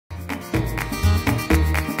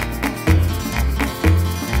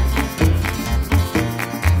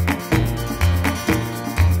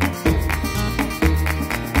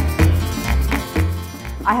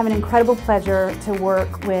have an incredible pleasure to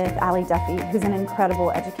work with Allie Duffy, who's an incredible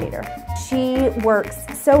educator. She works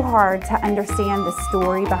so hard to understand the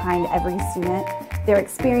story behind every student, their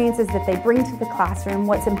experiences that they bring to the classroom,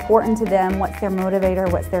 what's important to them, what's their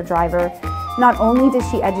motivator, what's their driver. Not only does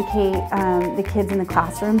she educate the kids in the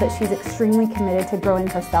classroom, but she's extremely committed to growing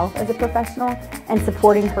herself as a professional and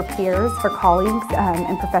supporting her peers, her colleagues,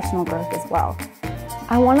 in professional growth as well.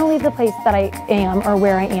 I want to leave the place that I am or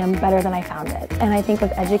where I am better than I found it. And I think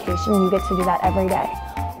with education, you get to do that every day.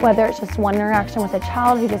 Whether it's just one interaction with a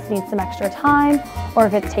child who just needs some extra time, or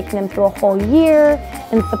if it's taking them through a whole year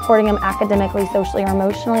and supporting them academically, socially, or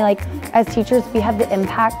emotionally. Like, as teachers, we have the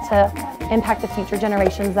impact to impact the future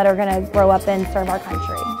generations that are going to grow up and serve our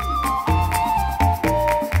country.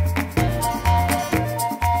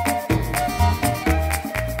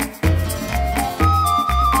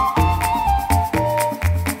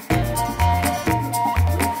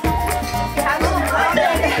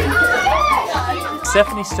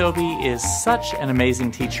 Stephanie Stoebe is such an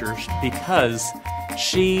amazing teacher because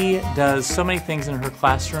she does so many things in her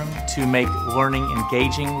classroom to make learning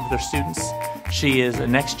engaging with her students. She is a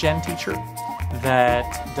next-gen teacher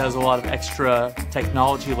that does a lot of extra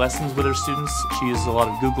technology lessons with her students. She uses a lot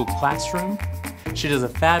of Google Classroom. She does a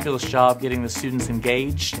fabulous job getting the students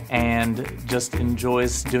engaged and just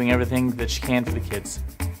enjoys doing everything that she can for the kids.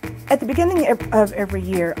 At the beginning of every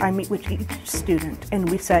year, I meet with each student and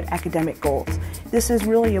we set academic goals. This is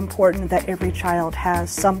really important that every child has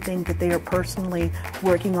something that they are personally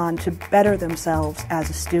working on to better themselves as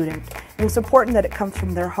a student. And it's important that it comes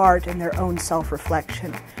from their heart and their own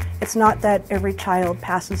self-reflection. It's not that every child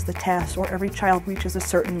passes the test or every child reaches a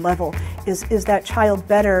certain level. Is that child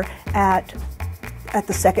better at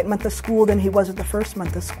the second month of school than he was at the first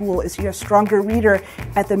month of school? Is he a stronger reader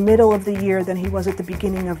at the middle of the year than he was at the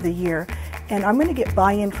beginning of the year? And I'm going to get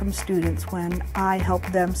buy-in from students when I help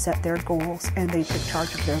them set their goals and they take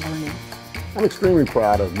charge of their learning. I'm extremely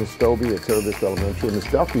proud of Ms. Stoebe at Teravista Elementary and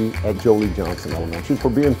Ms. Duffy at Jolie Johnson Elementary for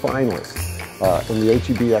being finalists in the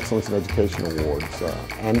HEB Excellence in Education Awards.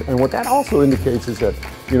 And what that also indicates is that,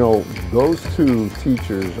 you know, those two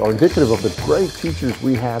teachers are indicative of the great teachers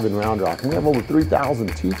we have in Round Rock. And we have over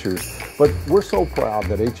 3,000 teachers, but we're so proud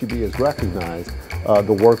that HEB has recognized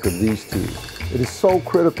the work of these two. It is so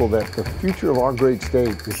critical that the future of our great state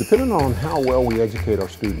is dependent on how well we educate our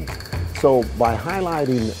students. So by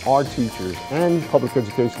highlighting our teachers and public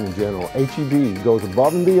education in general, HEB goes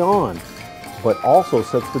above and beyond, but also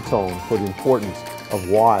sets the tone for the importance of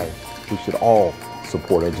why we should all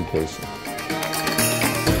support education.